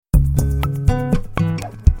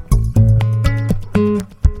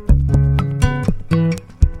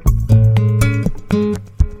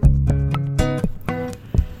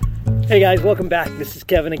Hey guys, welcome back. This is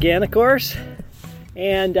Kevin again, of course,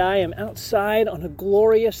 and I am outside on a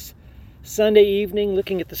glorious Sunday evening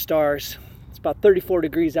looking at the stars. It's about 34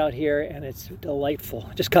 degrees out here and it's delightful.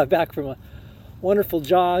 I just got back from a wonderful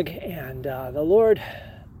jog and the Lord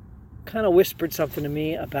kind of whispered something to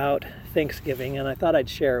me about Thanksgiving, and I thought I'd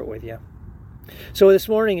share it with you. So this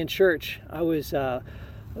morning in church, I was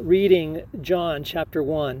reading John chapter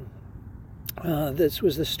 1. This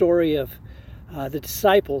was the story of the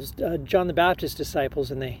disciples, John the Baptist's disciples,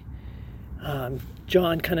 and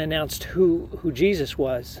John kind of announced who Jesus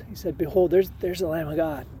was. He said, "Behold, there's the Lamb of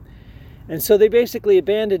God." And so they basically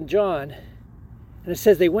abandoned John, and it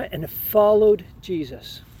says they went and followed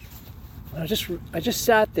Jesus. And I just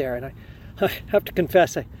sat there, and I have to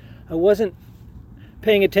confess, I wasn't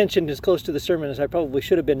paying attention as close to the sermon as I probably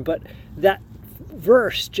should have been, but that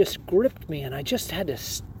verse just gripped me, and I just had to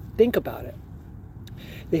think about it.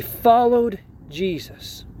 They followed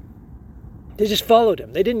Jesus. They just followed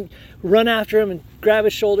him. They didn't run after him and grab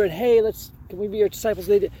his shoulder and, "Hey, can we be your disciples?"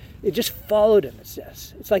 They just followed him, it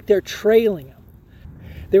says. It's like they're trailing him.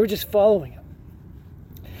 They were just following him.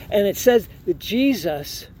 And it says that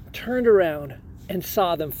Jesus turned around and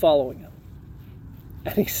saw them following him.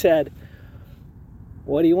 And he said,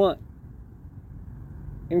 "What do you want?"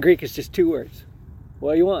 In Greek, it's just two words.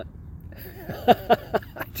 What do you want?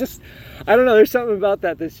 I don't know, there's something about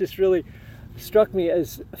that that's just really struck me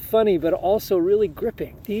as funny, but also really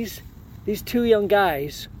gripping. These two young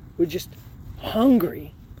guys were just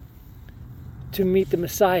hungry to meet the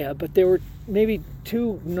Messiah, but they were maybe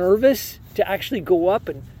too nervous to actually go up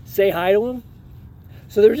and say hi to him.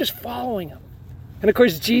 So they were just following him. And of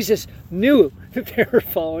course, Jesus knew that they were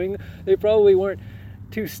following. They probably weren't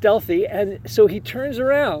too stealthy. And so he turns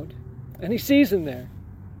around and he sees them there.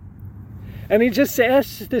 And he just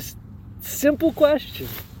asks this simple question: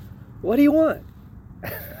 what do you want?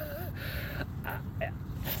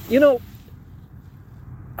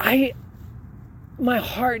 My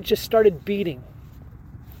heart just started beating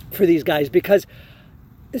for these guys, because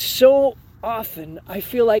so often I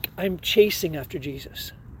feel like I'm chasing after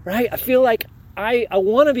Jesus, right? I feel like I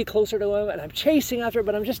want to be closer to him, and I'm chasing after it,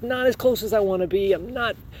 but I'm just not as close as I want to be. I'm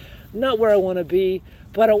not where I want to be,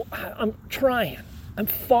 but I'm trying. I'm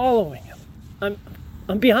following him.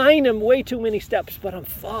 I'm behind him way too many steps, but I'm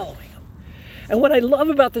following him. And what I love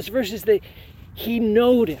about this verse is that he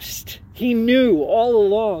noticed, he knew all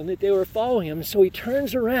along that they were following him. So he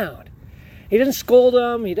turns around. He doesn't scold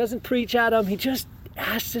them. He doesn't preach at them. He just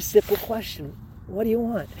asks a simple question: what do you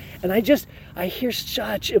want? And I hear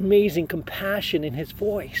such amazing compassion in his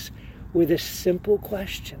voice with this simple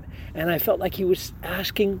question. And I felt like he was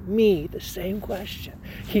asking me the same question.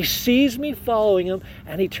 He sees me following him,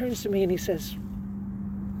 and he turns to me and he says,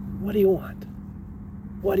 "What do you want?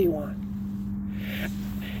 What do you want?"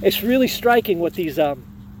 It's really striking what these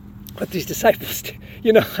disciples do.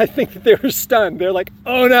 I think that they were stunned. They're like,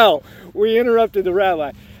 "Oh no, we interrupted the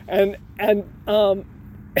rabbi," and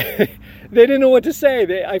they didn't know what to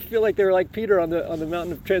say. I feel like they were like Peter on the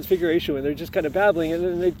mountain of Transfiguration, when they're just kind of babbling,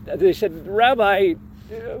 and then they said, "Rabbi,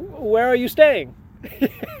 where are you staying?"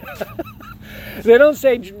 They don't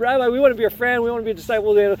say, "Rabbi, we want to be your friend. We want to be a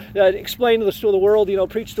disciple. Explain to the world,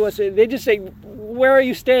 preach to us." They just say, "Where are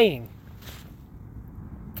you staying?"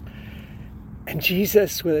 And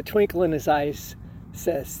Jesus, with a twinkle in his eyes,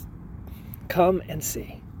 says, "Come and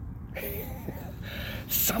see."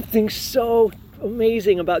 Something so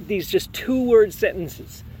amazing about these just two-word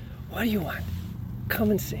sentences. What do you want?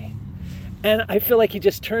 Come and see. And I feel like he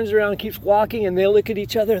just turns around and keeps walking, and they look at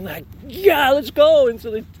each other and they're like, "Yeah, let's go." And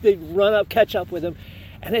so they run up, catch up with him.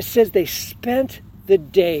 And it says they spent the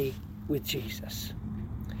day with Jesus.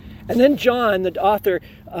 And then John, the author,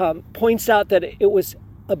 points out that it was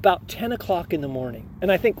about 10 o'clock in the morning. And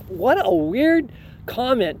I think, what a weird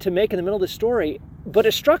comment to make in the middle of the story. But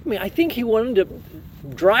it struck me. I think he wanted to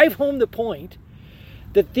drive home the point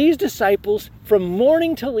that these disciples, from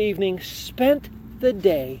morning till evening, spent the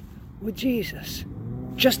day with Jesus,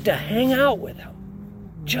 just to hang out with him,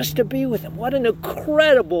 just to be with him. What an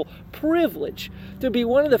incredible privilege to be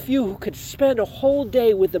one of the few who could spend a whole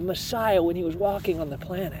day with the Messiah when he was walking on the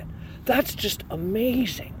planet. That's just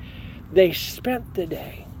amazing. They spent the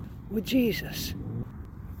day with Jesus.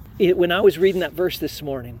 When I was reading that verse this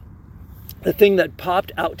morning, the thing that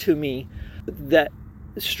popped out to me, that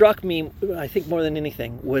struck me, I think more than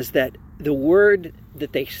anything, was that the word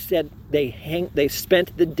that they said they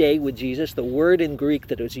spent the day with Jesus, the word in Greek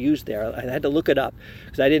that was used there, I had to look it up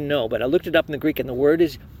because I didn't know, but I looked it up in the Greek, and the word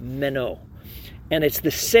is meno. And it's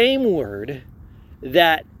the same word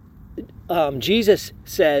that Jesus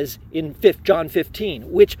says in John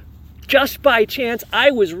 15, which just by chance,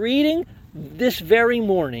 I was reading this very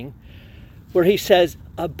morning where he says,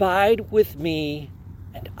 abide with me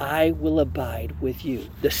and I will abide with you.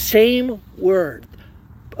 The same word,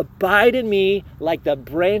 abide in me like the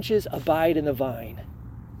branches abide in the vine.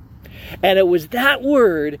 And it was that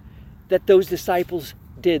word that those disciples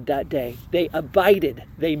did that day. They abided,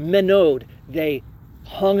 they menod, they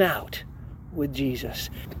hung out with Jesus.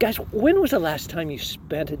 Guys, when was the last time you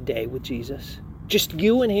spent a day with Jesus? Just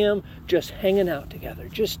you and him, just hanging out together,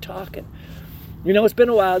 just talking. You know, it's been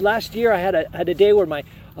a while. Last year I had a day where my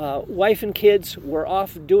wife and kids were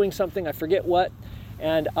off doing something, I forget what,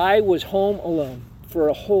 and I was home alone for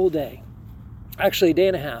a whole day, actually a day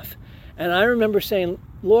and a half. And I remember saying,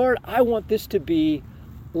 Lord, I want this to be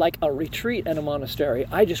like a retreat at a monastery.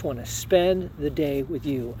 I just want to spend the day with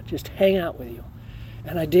you, just hang out with you.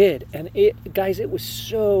 And I did. And guys, it was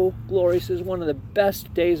so glorious. It was one of the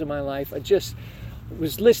best days of my life. I just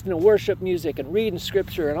was listening to worship music and reading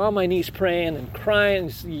scripture and on my knees praying and crying,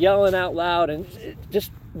 just yelling out loud, and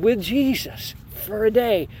just with Jesus for a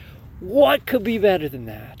day. What could be better than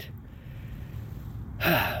that?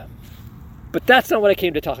 But that's not what I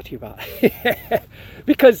came to talk to you about.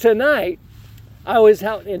 Because tonight I was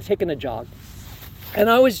out and taking a jog, and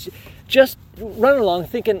I was just running along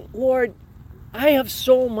thinking, Lord, I have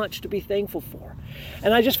so much to be thankful for.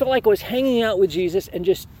 And I just felt like I was hanging out with Jesus and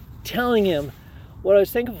just telling him what I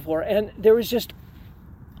was thankful for. And there was just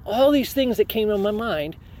all these things that came to my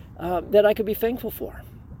mind that I could be thankful for.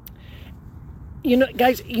 You know,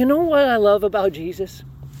 guys, you know what I love about Jesus?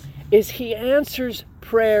 Is he answers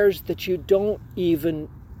prayers that you don't even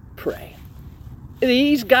pray.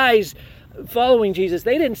 These guys following Jesus,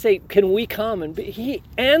 they didn't say, can we come? And he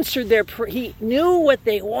answered their prayer. He knew what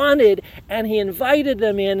they wanted, and he invited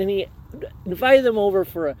them in, and he invited them over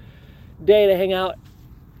for a day to hang out,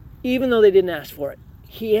 even though they didn't ask for it.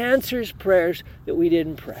 He answers prayers that we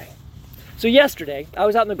didn't pray. So yesterday, I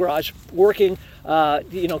was out in the garage working,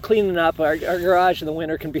 cleaning up. Our garage in the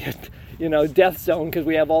winter can be a, death zone because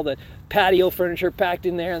we have all the patio furniture packed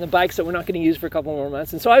in there and the bikes that we're not going to use for a couple more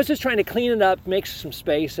months. And so I was just trying to clean it up, make some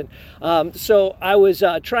space. And so I was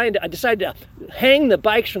I decided to hang the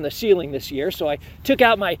bikes from the ceiling this year. So I took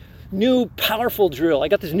out my new powerful drill. I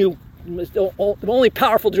got this new, the only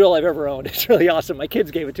powerful drill I've ever owned. It's really awesome. My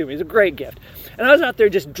kids gave it to me. It's a great gift. And I was out there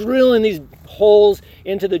just drilling these holes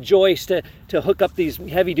into the joist to hook up these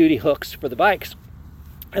heavy duty hooks for the bikes.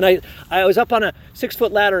 And I was up on a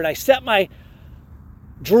 6-foot ladder, and I set my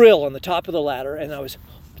drill on the top of the ladder, and I was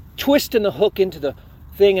twisting the hook into the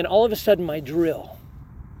thing, and all of a sudden my drill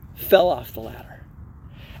fell off the ladder.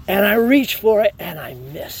 And I reached for it, and I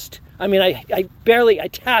missed. I mean, I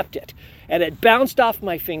tapped it, and it bounced off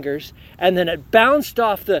my fingers, and then it bounced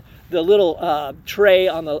off the little tray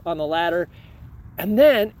on the ladder, and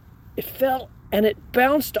then it fell, and it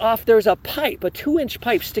bounced off. There's a pipe, a 2-inch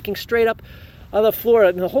pipe sticking straight up on the floor.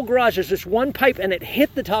 In the whole garage, there's just one pipe, and it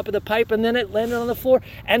hit the top of the pipe, and then it landed on the floor.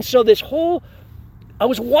 And so I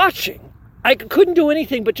was watching. I couldn't do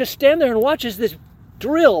anything but just stand there and watch as this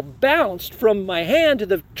drill bounced from my hand to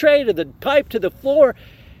the tray, to the pipe, to the floor,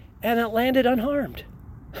 and it landed unharmed.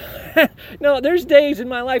 No, there's days in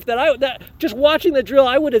my life that just watching the drill,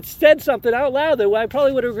 I would have said something out loud that I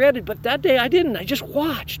probably would have regretted, but that day I didn't. I just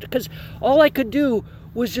watched, because all I could do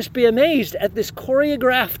was just be amazed at this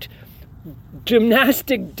choreographed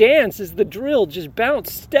gymnastic dance as the drill just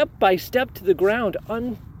bounced step by step to the ground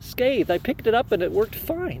unscathed. I picked it up and it worked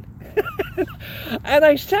fine. And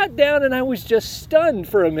I sat down and I was just stunned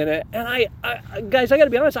for a minute. And I guys, I got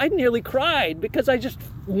to be honest, I nearly cried, because I just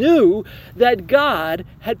knew that God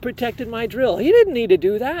had protected my drill. He didn't need to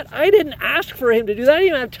do that. I didn't ask for him to do that. I didn't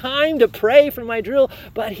even have time to pray for my drill.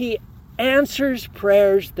 But he answers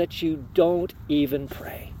prayers that you don't even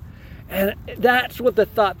pray. And that's what the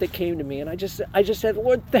thought that came to me. And I just said,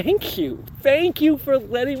 Lord, thank you. Thank you for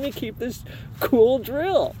letting me keep this cool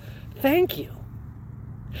drill. Thank you.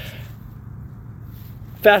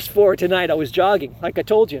 Fast forward tonight, I was jogging, like I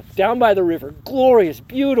told you, down by the river. Glorious,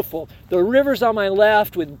 beautiful. The river's on my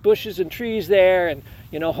left with bushes and trees there, and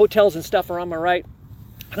hotels and stuff are on my right.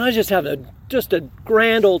 And I was just having a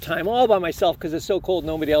grand old time all by myself, because it's so cold.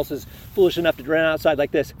 Nobody else is foolish enough to run outside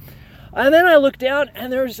like this. And then I looked down,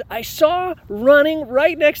 and I saw running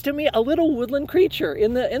right next to me a little woodland creature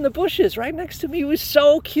in the bushes right next to me. It was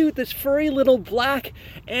so cute, this furry little black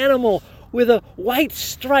animal with a white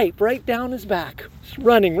stripe right down his back,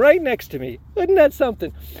 running right next to me. Isn't that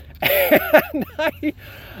something? And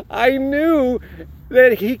I knew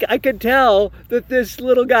that I could tell that this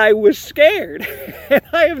little guy was scared. And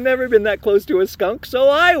I have never been that close to a skunk, so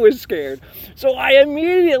I was scared. So I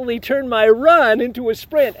immediately turned my run into a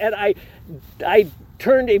sprint, and I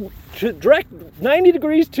turned a direct 90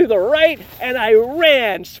 degrees to the right, and I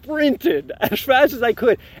sprinted as fast as I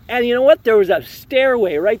could. And you know what? There was a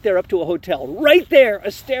stairway right there up to a hotel. Right there,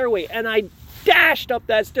 a stairway. And I dashed up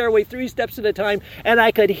that stairway 3 steps at a time, and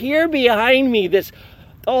I could hear behind me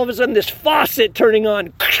all of a sudden this faucet turning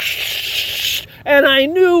on. And I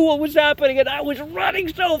knew what was happening, and I was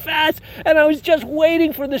running so fast, and I was just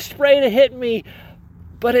waiting for the spray to hit me.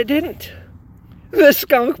 But it didn't. The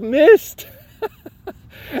skunk missed.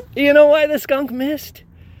 You know why the skunk missed?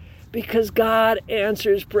 Because God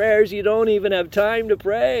answers prayers you don't even have time to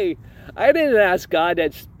pray. I didn't ask God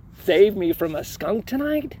to save me from a skunk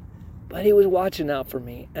tonight, but he was watching out for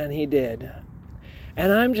me, and he did.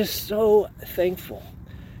 And I'm just so thankful.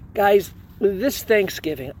 Guys, this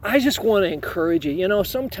Thanksgiving, I just want to encourage you. You know,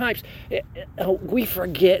 sometimes we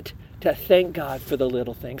forget to thank God for the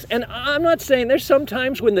little things. And I'm not saying there's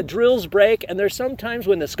sometimes when the drills break and there's sometimes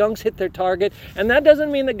when the skunks hit their target, and that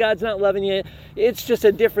doesn't mean that God's not loving you. It's just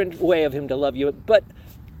a different way of him to love you. But,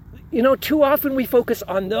 you know, too often we focus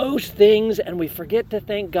on those things and we forget to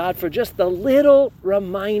thank God for just the little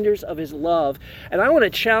reminders of his love. And I want to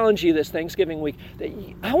challenge you this Thanksgiving week.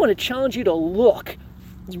 I want to challenge you to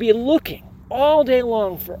be looking all day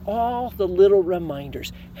long for all the little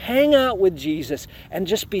reminders. Hang out with Jesus and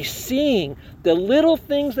just be seeing the little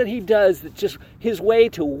things that he does, that just his way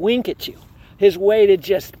to wink at you, his way to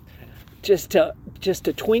just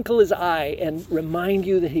to twinkle his eye and remind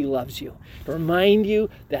you that he loves you, remind you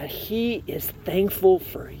that he is thankful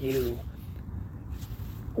for you.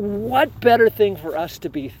 What better thing for us to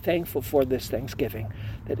be thankful for this Thanksgiving?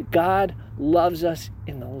 That God loves us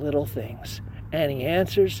in the little things. And he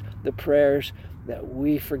answers the prayers that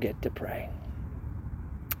we forget to pray.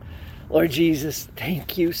 Lord Jesus,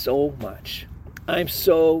 thank you so much. I'm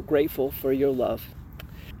so grateful for your love.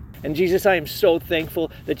 And Jesus, I am so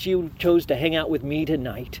thankful that you chose to hang out with me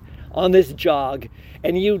tonight on this jog.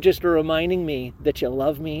 And you just are reminding me that you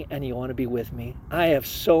love me and you want to be with me. I have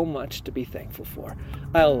so much to be thankful for.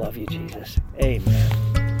 I love you, Jesus. Amen.